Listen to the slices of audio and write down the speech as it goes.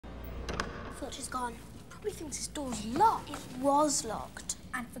what she's gone. Probably thinks this door's locked. It was locked.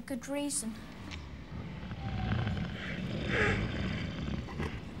 And for good reason.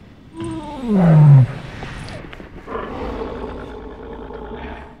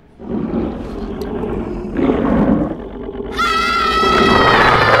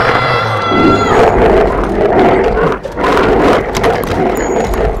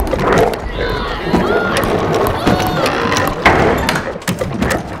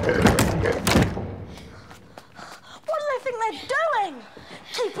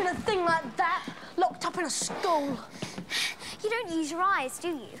 Keeping a thing like that locked up in a school. You don't use your eyes, do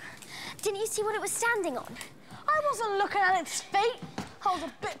you? Didn't you see what it was standing on? I wasn't looking at its feet. I was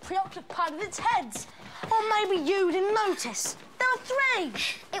a bit preoccupied with its heads. Or maybe you didn't notice. There were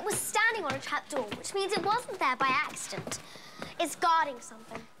 3. It was standing on a trapdoor, which means it wasn't there by accident. It's guarding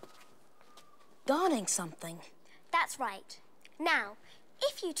something. Guarding something? That's right. Now,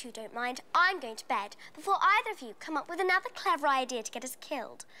 if you two don't mind, I'm going to bed before either of you come up with another clever idea to get us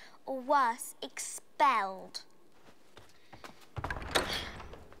killed. Or worse, expelled.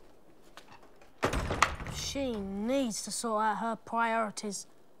 She needs to sort out her priorities.